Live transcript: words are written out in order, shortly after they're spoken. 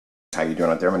how you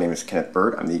doing out there? My name is Kenneth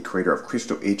Bird. I'm the creator of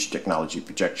Crystal H Technology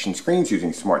projection screens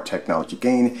using smart technology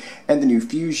gain and the new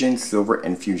Fusion Silver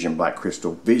and Fusion Black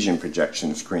Crystal Vision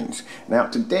projection screens. Now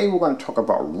today we're going to talk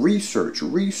about research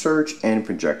and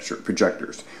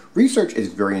projectors. Research is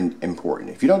very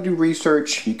important. If you don't do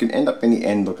research, you can end up in the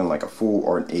end looking like a fool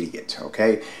or an idiot,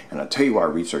 okay? And I'll tell you why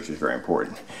research is very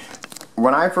important.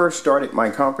 When I first started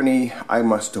my company, I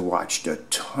must have watched a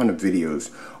ton of videos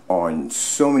on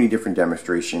so many different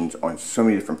demonstrations, on so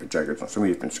many different projectors, on so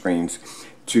many different screens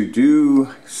to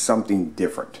do something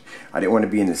different. I didn't want to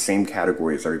be in the same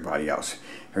category as everybody else.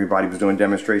 Everybody was doing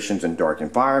demonstrations in dark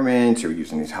environments, they were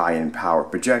using these high-end power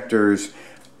projectors.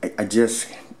 I just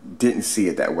didn't see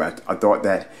it that way. I thought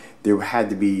that there had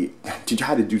to be, you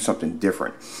had to do something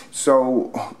different.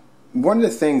 So one of the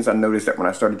things I noticed that when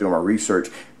I started doing my research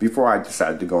before I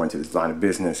decided to go into this line of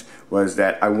business was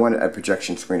that I wanted a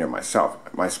projection screen for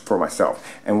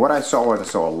myself. And what I saw was I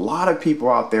saw a lot of people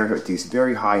out there with these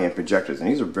very high-end projectors, and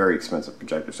these are very expensive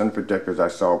projectors. Some of the projectors I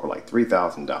saw were like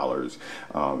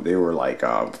 $3,000. They were like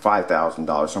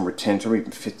 $5,000. Some were $10,000, some were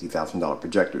even $50,000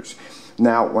 projectors.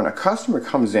 Now, when a customer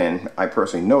comes in, I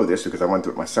personally know this because I went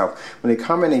through it myself. When they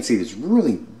come in and see this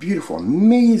really beautiful,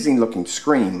 amazing-looking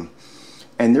screen,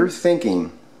 and they're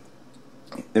thinking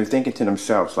to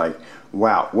themselves like,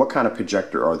 wow, what kind of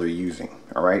projector are they using?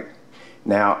 All right.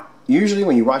 Now, usually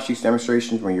when you watch these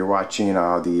demonstrations, when you're watching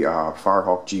the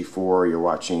Firehawk G4, you're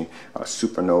watching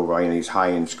Supernova, these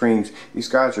high-end screens, these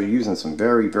guys are using some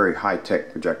very, very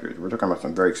high-tech projectors. We're talking about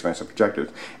some very expensive projectors.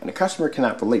 And the customer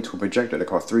cannot relate to a projector that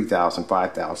costs $3,000,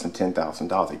 $5,000,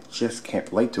 $10,000. They just can't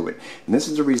relate to it. And this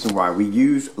is the reason why we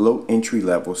use low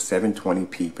entry-level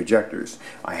 720p projectors.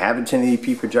 I have a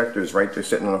 1080p projectors right there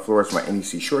sitting on the floor. It's my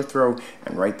NEC short throw.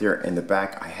 And right there in the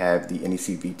back, I have the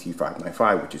NEC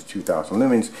VT595, which is 2,000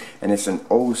 lumens. And it's an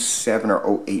 07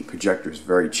 or 08 projector. It's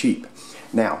very cheap.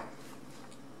 Now,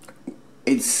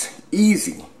 it's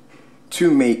easy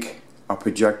to make a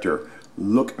projector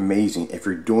look amazing if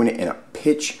you're doing it in a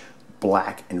pitch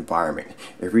black environment.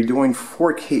 If you're doing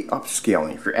 4K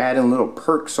upscaling, if you're adding little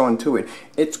perks onto it,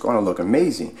 it's going to look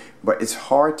amazing. But it's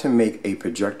hard to make a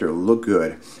projector look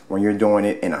good when you're doing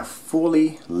it in a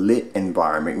fully lit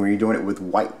environment, when you're doing it with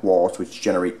white walls which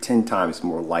generate 10 times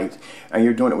more light, and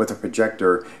you're doing it with a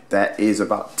projector that is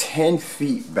about 10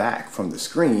 feet back from the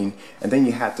screen, and then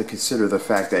you have to consider the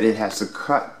fact that it has to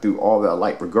cut through all that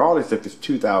light. Regardless if it's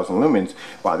 2,000 lumens,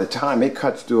 by the time it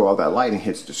cuts through all that light and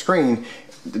hits the screen,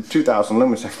 the 2,000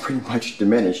 lumens have pretty much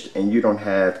diminished, and you don't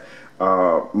have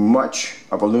much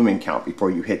of a lumen count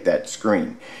before you hit that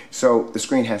screen. So the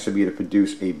screen has to be able to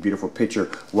produce a beautiful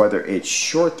picture, whether it's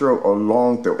short throw or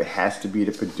long throw. It has to be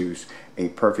able to produce a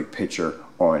perfect picture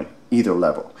on either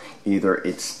level. Either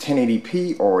it's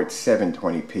 1080p or it's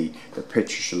 720p. The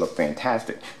picture should look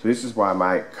fantastic. So this is why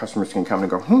my customers can come and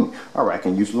go, all right, I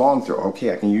can use long throw.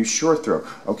 Okay, I can use short throw.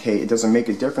 Okay, it doesn't make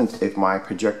a difference if my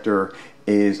projector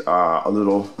is a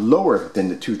little lower than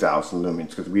the 2,000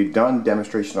 lumens, because we've done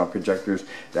demonstrations on projectors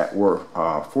that were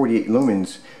 48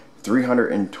 lumens,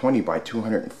 320 by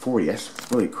 240. That's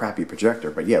a really crappy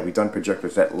projector, but yeah, we've done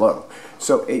projectors that low.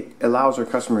 So it allows our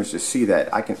customers to see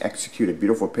that I can execute a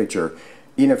beautiful picture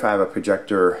even if I have a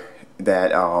projector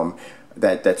that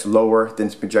that's lower than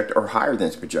this projector or higher than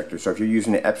this projector. So if you're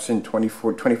using an Epson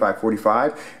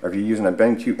 2545, or if you're using a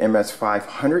BenQ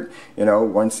MS500,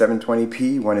 one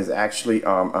 720p, one is actually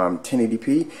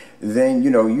 1080p, then you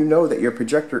know that your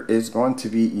projector is going to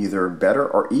be either better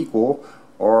or equal,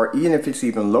 or even if it's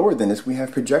even lower than this. We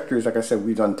have projectors, like I said,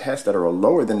 we've done tests that are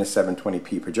lower than the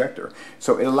 720p projector.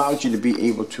 So it allows you to be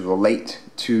able to relate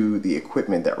to the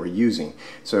equipment that we're using.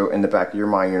 So in the back of your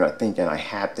mind, you're not thinking, I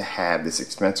have to have this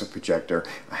expensive projector,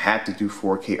 I have to do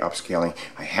 4K upscaling,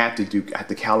 I have to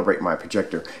calibrate my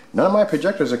projector. None of my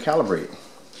projectors are calibrated.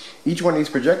 Each one of these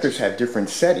projectors have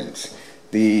different settings.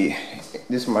 This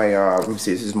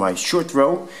is my short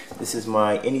throw. This is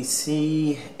my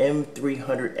NEC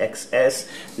M300XS.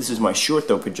 This is my short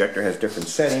throw projector. It has different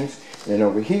settings. And then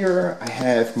over here I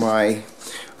have my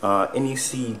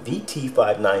NEC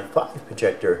VT595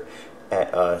 projector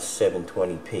at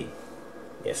 720p.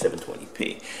 Yeah,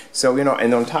 720p. So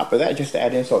and on top of that, just to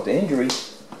add insult to injury,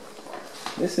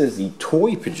 this is the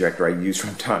toy projector I use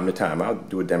from time to time. I'll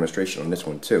do a demonstration on this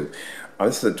one too.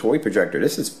 This is a toy projector.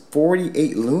 This is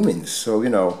 48 lumens. So,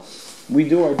 we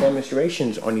do our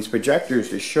demonstrations on these projectors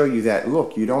to show you that,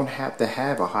 look, you don't have to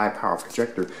have a high power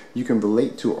projector. You can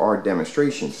relate to our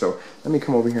demonstration. So let me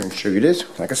come over here and show you this.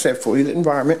 Like I said, fully lit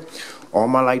environment. All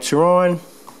my lights are on.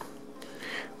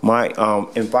 My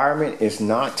environment is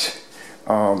not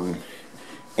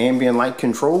ambient light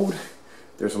controlled.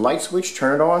 There's a light switch,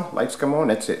 turn it on, lights come on,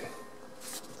 that's it.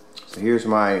 So here's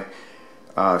my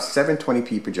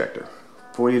 720p projector,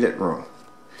 fully lit room.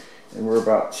 And we're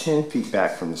about 10 feet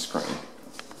back from the screen.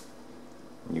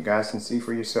 And you guys can see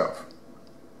for yourself.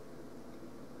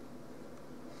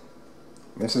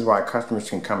 This is why customers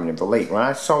can come in and relate. When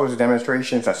I saw those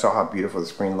demonstrations, I saw how beautiful the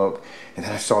screen looked, and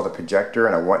then I saw the projector,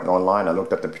 and I went online, I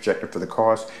looked up the projector for the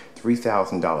cost,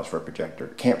 $3,000 for a projector.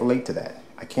 Can't relate to that.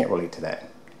 I can't relate to that.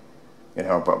 You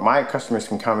know, but my customers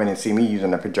can come in and see me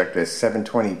using a projector at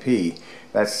 720p,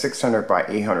 that's 600 by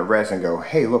 800 res, and go,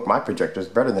 hey, look, my projector is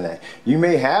better than that. You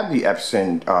may have the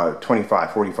Epson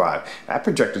 2545. That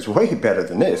projector is way better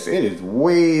than this. It is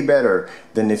way better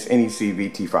than this NEC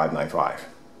VT595.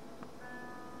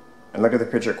 And look at the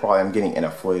picture quality I'm getting in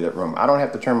a fully lit room. I don't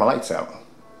have to turn my lights out.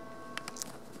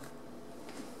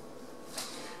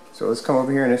 So let's come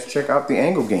over here and let's check out the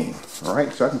angle gain.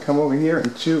 Alright, so I can come over here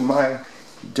into my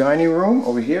dining room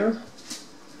over here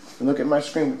and look at my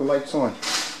screen with the lights on.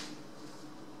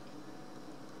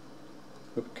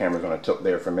 Look, the camera's on a tilt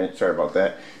there for a minute. Sorry about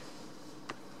that.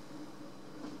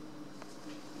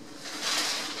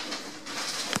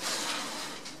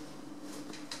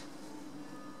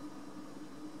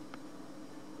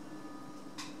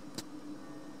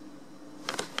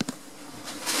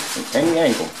 Any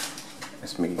angle.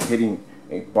 That's me hitting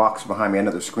a box behind me,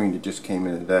 another screen that just came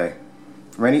in today.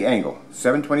 From any angle,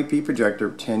 720p projector,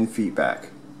 10 feet back.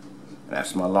 And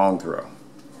that's my long throw.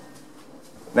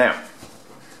 Now,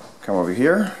 come over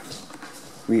here.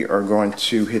 We are going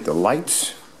to hit the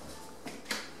lights.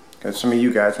 Because some of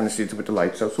you guys want to see it with the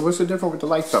lights up. So what's the difference with the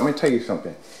lights up? I'm going to tell you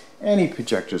something. Any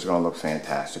projector is going to look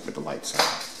fantastic with the lights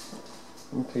out.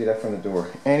 Let me tell you that from the door.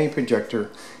 Any projector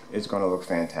is going to look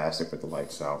fantastic with the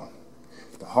lights out.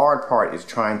 The hard part is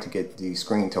trying to get the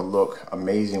screen to look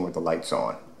amazing with the lights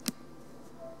on.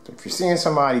 So if you're seeing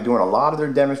somebody doing a lot of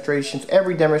their demonstrations,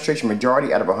 every demonstration,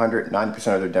 majority out of 100,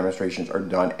 90% of their demonstrations are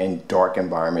done in dark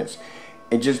environments.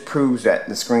 It just proves that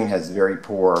the screen has very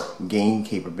poor gain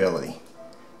capability.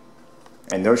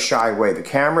 And they'll shy away. The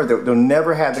camera, they'll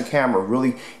never have the camera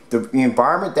really, the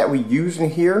environment that we use in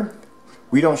here,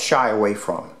 we don't shy away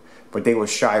from. But they will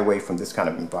shy away from this kind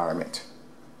of environment.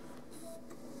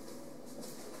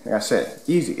 Like I said,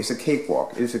 easy. It's a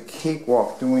cakewalk. It is a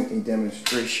cakewalk doing a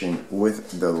demonstration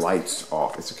with the lights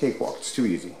off. It's a cakewalk. It's too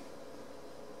easy.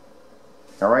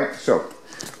 Alright, so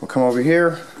we'll come over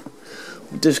here.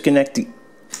 We'll disconnect the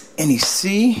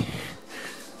NEC.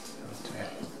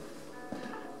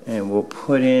 And we'll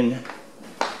put in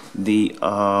the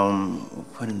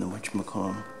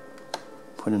whatchamacallit.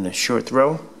 Put in the short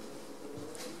throw.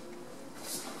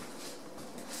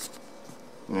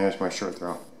 And there's my short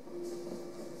throw.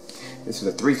 This is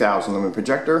a 3000 lumen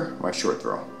projector, my short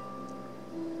throw.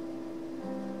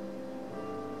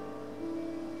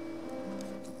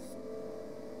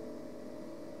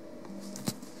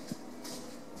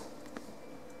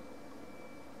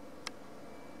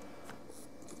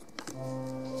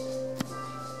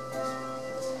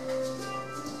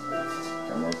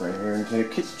 Come over right here into the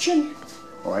kitchen.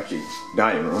 Oh, actually,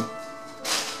 dining room.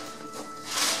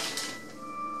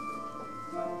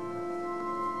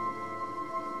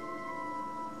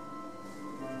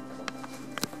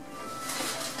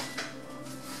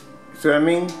 See what I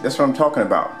mean? That's what I'm talking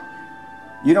about.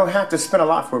 You don't have to spend a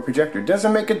lot for a projector. It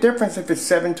doesn't make a difference if it's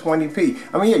 720p.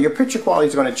 I mean, yeah, your picture quality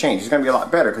is going to change. It's going to be a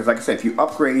lot better because, like I said, if you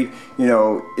upgrade, you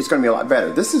know, it's going to be a lot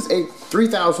better. This is a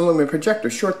 3000 lumen projector,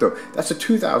 short though. That's a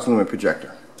 2000 lumen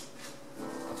projector.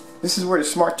 This is where the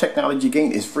smart technology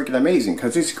gain is freaking amazing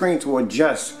because these screens will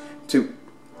adjust to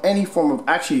any form of,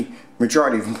 actually,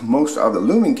 majority of most of the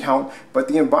lumen count, but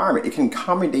the environment. It can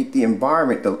accommodate the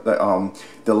environment,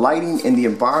 the lighting in the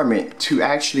environment to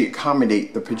actually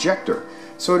accommodate the projector.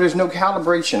 So there's no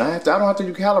calibration. I don't have to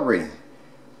do calibrating.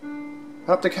 I don't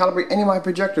have to calibrate any of my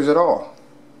projectors at all.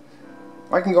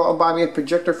 I can go out and buy me a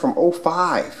projector from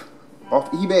 '05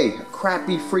 off eBay, a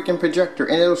crappy freaking projector,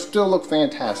 and it'll still look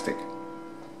fantastic.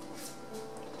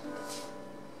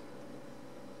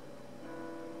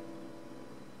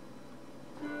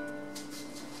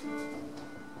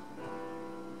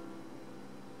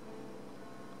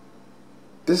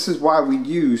 This is why we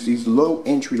use these low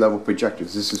entry level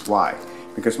projectors. This is why.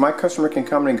 Because my customer can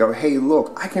come in and go, hey,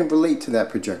 look, I can relate to that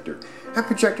projector. That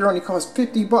projector only costs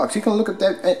 50 bucks. You can look at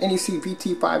that NEC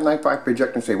VT595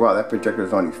 projector and say, wow, that projector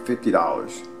is only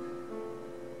 $50.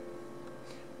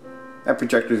 That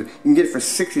projector, you can get it for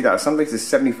 $60. Some places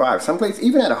 $75. Some places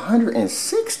even at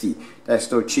 $160. That's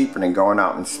still cheaper than going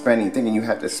out and spending, thinking you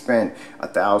have to spend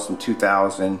 $1,000,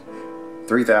 $2,000,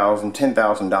 $3,000,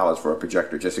 $10,000 for a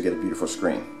projector just to get a beautiful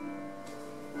screen.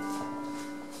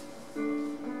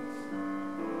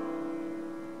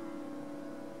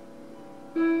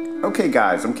 Okay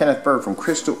guys, I'm Kenneth Bird from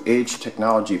Crystal Edge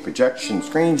Technology Projection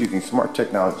Screens using smart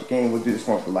technology game. We'll do this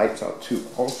one with the lights out too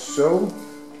also.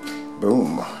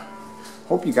 Boom.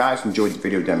 Hope you guys enjoyed the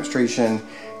video demonstration.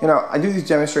 You know, I do these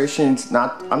demonstrations,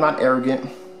 I'm not arrogant.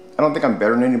 I don't think I'm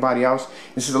better than anybody else.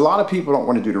 This is a lot of people don't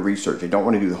want to do the research. They don't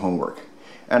want to do the homework.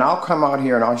 And I'll come out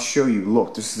here and I'll show you,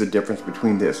 look, this is the difference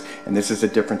between this and this is the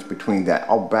difference between that.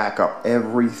 I'll back up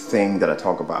everything that I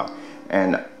talk about.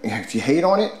 And if you hate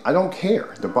on it, I don't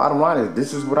care. The bottom line is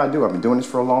this is what I do. I've been doing this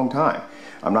for a long time.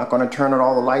 I'm not going to turn on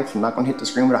all the lights. I'm not going to hit the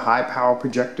screen with a high power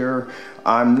projector.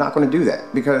 I'm not going to do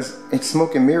that because it's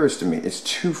smoke and mirrors to me. It's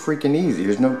too freaking easy.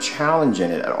 There's no challenge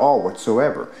in it at all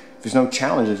whatsoever. If there's no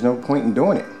challenge, there's no point in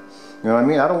doing it. You know what I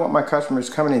mean? I don't want my customers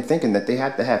coming in thinking that they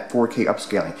have to have 4K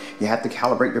upscaling. You have to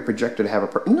calibrate your projector to have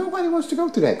a... Nobody wants to go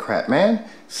through that crap, man.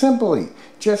 Simply,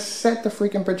 just set the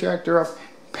freaking projector up,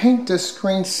 paint the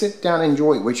screen, sit down,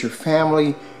 enjoy it with your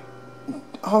family.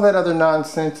 All that other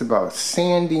nonsense about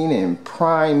sanding and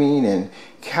priming and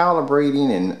calibrating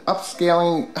and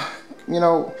upscaling, you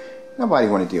know, nobody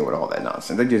want to deal with all that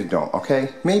nonsense. They just don't, okay?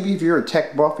 Maybe if you're a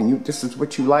tech buff and this is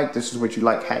what you like,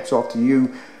 hats off to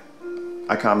you.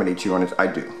 I accommodate you on this, I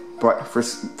do. But for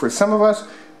some of us,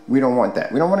 we don't want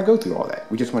that. We don't want to go through all that.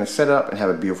 We just want to set it up and have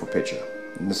a beautiful picture.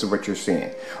 And this is what you're seeing.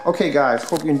 Okay guys,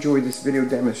 hope you enjoyed this video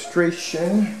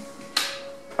demonstration.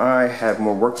 I have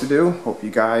more work to do. Hope you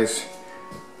guys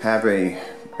have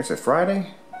is it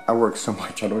Friday? I work so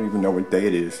much I don't even know what day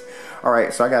it is.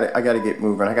 Alright, so I gotta get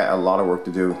moving. I got a lot of work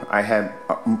to do. I have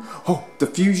the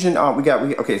Fusion,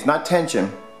 okay, it's not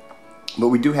tension, but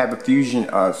we do have a Fusion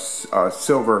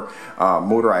silver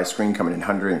motorized screen coming in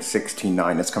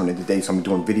 116.9. That's coming in today, so I'm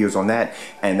doing videos on that.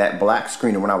 And that black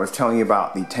screen, and when I was telling you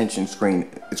about the tension screen,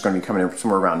 it's going to be coming in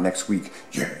somewhere around next week.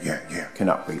 Yeah.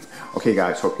 Cannot wait. Okay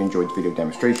guys, hope you enjoyed the video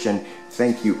demonstration.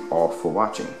 Thank you all for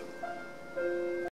watching.